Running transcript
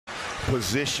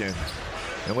position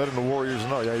and letting the Warriors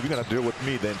know, yeah, you're going to deal with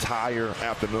me the entire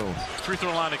afternoon. Free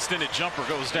throw line extended jumper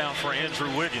goes down for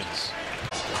Andrew Wiggins.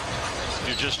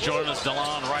 You're just joining us,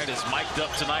 DeLon Wright is mic'd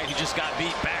up tonight. He just got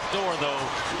beat backdoor, though,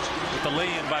 with the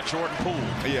lay-in by Jordan Poole.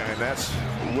 Yeah, and that's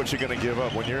what you're going to give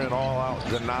up when you're in all-out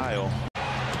denial.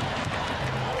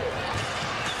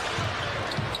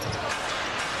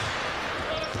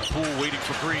 Poole waiting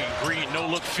for Green. Green,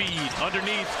 no-look feed.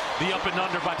 Underneath, the up and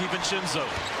under by DiVincenzo.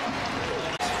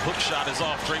 Hook shot is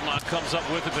off. Draymond comes up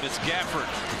with it, but it's Gafford.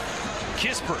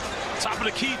 Kispert, top of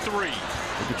the key three.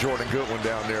 Look at Jordan Goodwin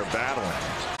down there battling.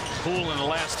 Poole in the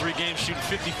last 3 games shooting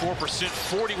 54%,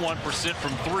 41%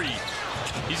 from 3.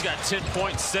 He's got 10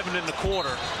 points, 7 in the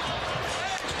quarter.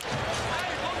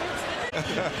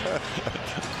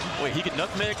 Wait, he can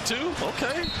nutmeg too?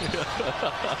 Okay.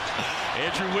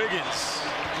 Andrew Wiggins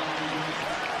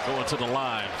going to the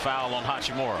line. Foul on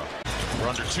Hachimura. We're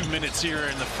under 2 minutes here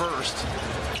in the first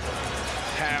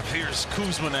half. Here's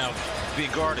Kuzma now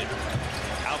being guarded.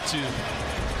 Out to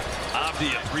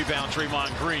Avdia. Rebound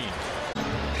Draymond Green.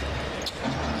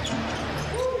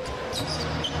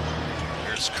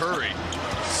 Here's Curry.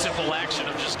 Simple action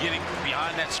of just getting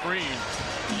behind that screen,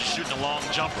 shooting a long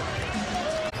jumper.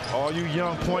 All you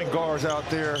young point guards out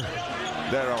there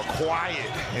that are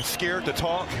quiet and scared to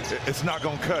talk, it's not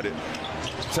going to cut it.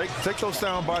 Take those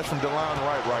sound bites from DeLon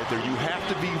Wright right there. You have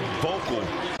to be vocal.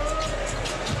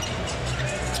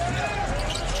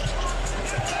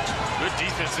 Good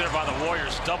defense there by the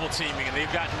Warriors, double teaming, and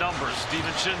they've got numbers.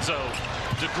 DiVincenzo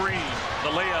to Green, the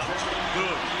layup,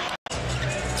 good.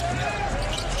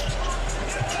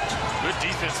 Good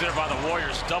defense there by the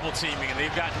Warriors, double teaming, and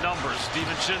they've got numbers.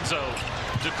 DiVincenzo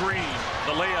to Green,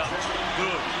 the layup,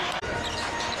 good.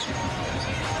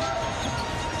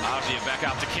 Avdia back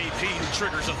out to KP, who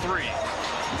triggers a 3.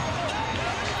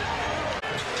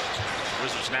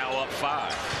 Wizards now up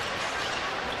 5.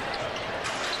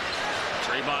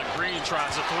 Draymond Green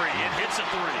tries a 3 and hits a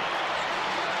 3.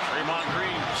 Draymond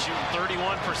Green shooting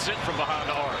 31% from behind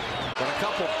the arc. But a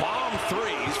couple bomb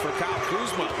threes for Kyle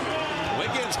Kuzma.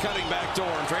 Wiggins cutting back door,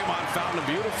 and Draymond found him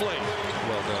beautifully.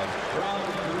 Well done.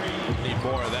 Need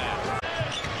more of that.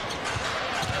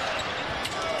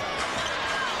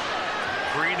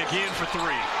 Green again for 3.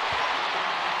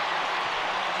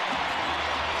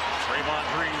 Draymond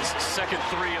Green's second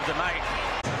 3 of the night.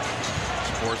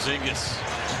 Porzingis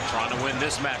trying to win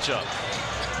this matchup.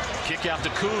 Kick out to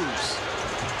Kuz.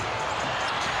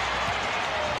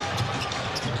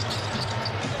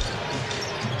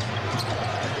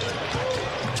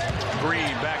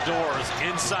 Green backdoors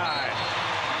inside.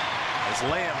 As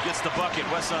Lamb gets the bucket,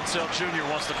 Wes Unseld Jr.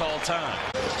 wants to call time.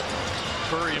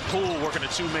 Curry and Poole working a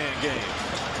 2-man game.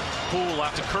 Poole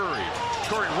out to Curry.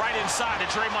 Curry right inside to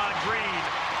Draymond Green,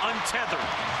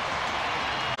 untethered.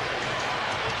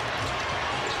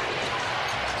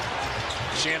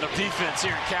 Chant of defense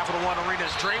here in Capital One Arena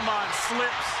as Draymond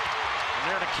slips.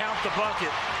 And there to count the bucket.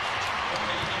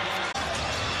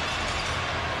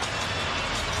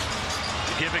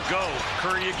 The give and go.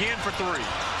 Curry again for 3.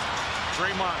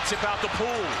 Draymond tip out to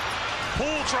Poole.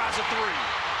 Poole tries a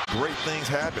 3. Great things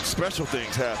happen. Special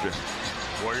things happen.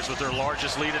 Warriors with their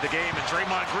largest lead of the game, and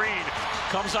Draymond Green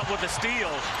comes up with a steal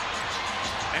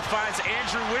and finds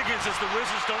Andrew Wiggins as the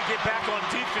Wizards don't get back on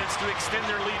defense to extend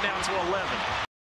their lead now to 11.